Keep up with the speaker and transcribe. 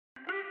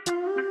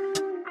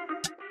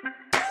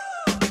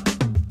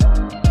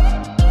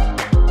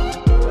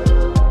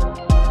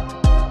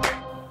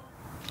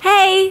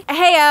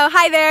Heyo,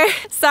 hi there.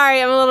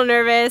 Sorry, I'm a little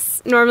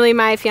nervous. Normally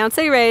my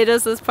fiance Ray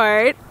does this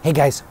part. Hey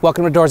guys,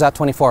 welcome to Doors Out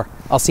 24.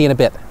 I'll see you in a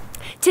bit.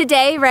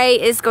 Today,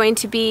 Ray is going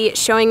to be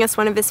showing us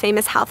one of his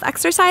famous health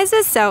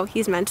exercises, so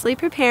he's mentally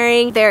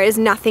preparing. There is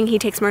nothing he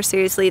takes more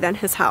seriously than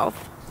his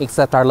health.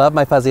 Except our love,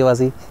 my fuzzy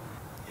wuzzy.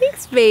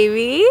 Thanks,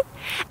 baby.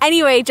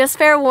 Anyway, just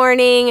fair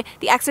warning,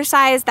 the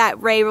exercise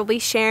that Ray will be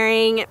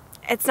sharing,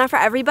 it's not for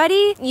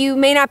everybody. You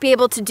may not be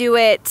able to do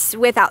it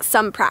without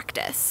some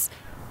practice.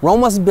 Rome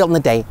wasn't built in a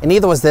day, and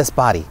neither was this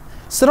body.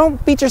 So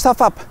don't beat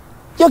yourself up.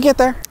 You'll get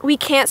there. We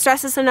can't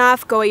stress this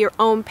enough. Go at your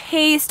own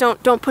pace.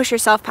 Don't push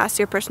yourself past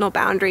your personal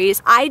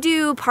boundaries. I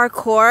do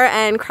parkour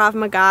and Krav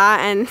Maga,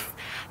 and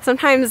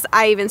sometimes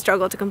I even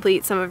struggle to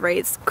complete some of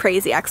Ray's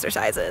crazy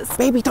exercises.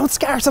 Baby, don't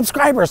scare our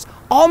subscribers.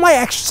 All my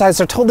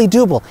exercises are totally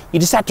doable. You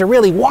just have to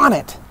really want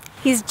it.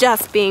 He's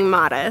just being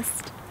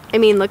modest. I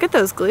mean, look at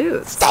those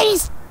glutes.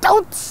 Stace,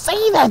 don't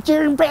say that.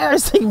 You're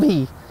embarrassing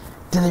me.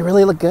 Do they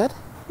really look good?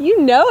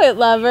 You know it,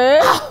 lover.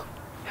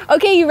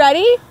 Okay, you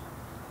ready?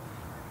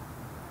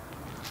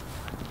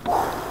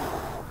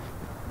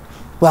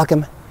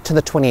 Welcome to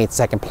the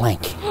 28-second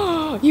plank.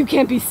 You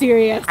can't be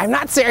serious. I'm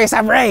not serious,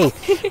 I'm Ray,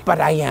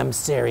 but I am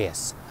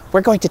serious.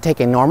 We're going to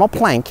take a normal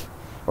plank,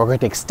 we're going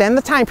to extend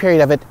the time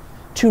period of it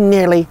to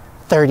nearly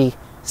 30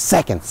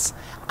 seconds.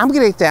 I'm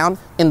gonna get down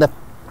in the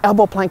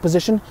elbow plank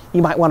position.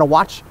 You might wanna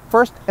watch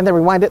first and then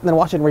rewind it and then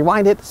watch it and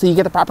rewind it so you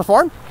get the proper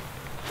form.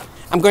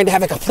 I'm going to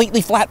have a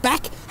completely flat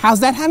back.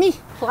 How's that, honey?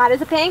 Flat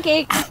as a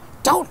pancake.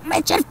 Don't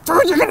mention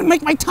food, you're gonna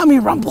make my tummy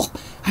rumble.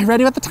 Are you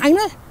ready with the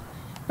timer?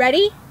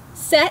 Ready,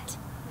 set,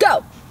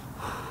 go.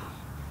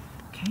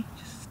 Okay,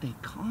 just stay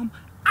calm.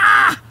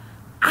 Ah!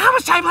 How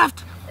much time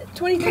left?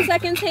 23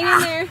 seconds, hang in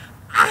there.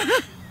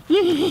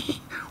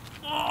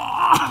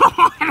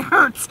 Oh, it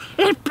hurts.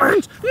 It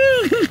burns.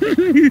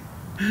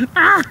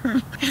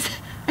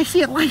 I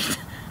see a light.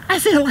 I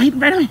see a light in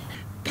front of me.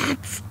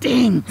 That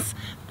stings.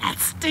 That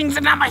stings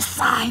and on my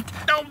side.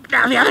 No,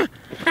 now the other.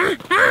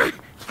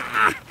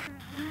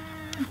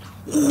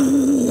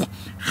 Ooh.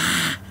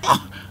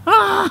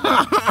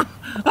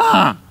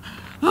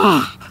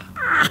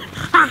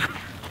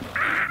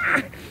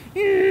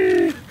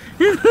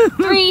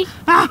 3,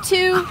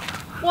 2,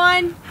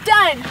 1,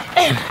 done.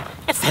 And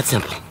it's that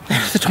simple.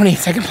 That's the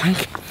 28-second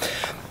plank.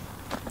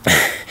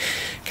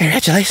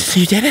 Congratulations,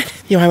 you did it.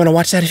 You might want to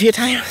watch that a few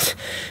times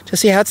to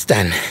see how it's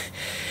done.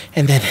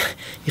 And then,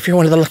 if you're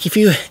one of the lucky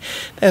few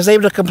that was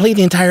able to complete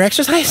the entire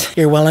exercise,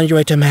 you're well on your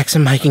way to a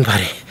maximum hiking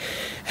body.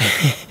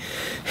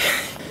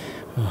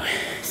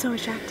 So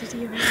attracted to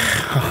you right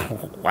now.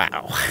 Oh,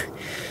 wow.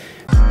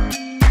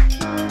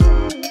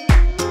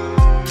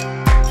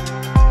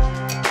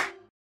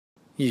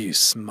 You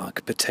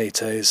smug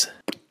potatoes.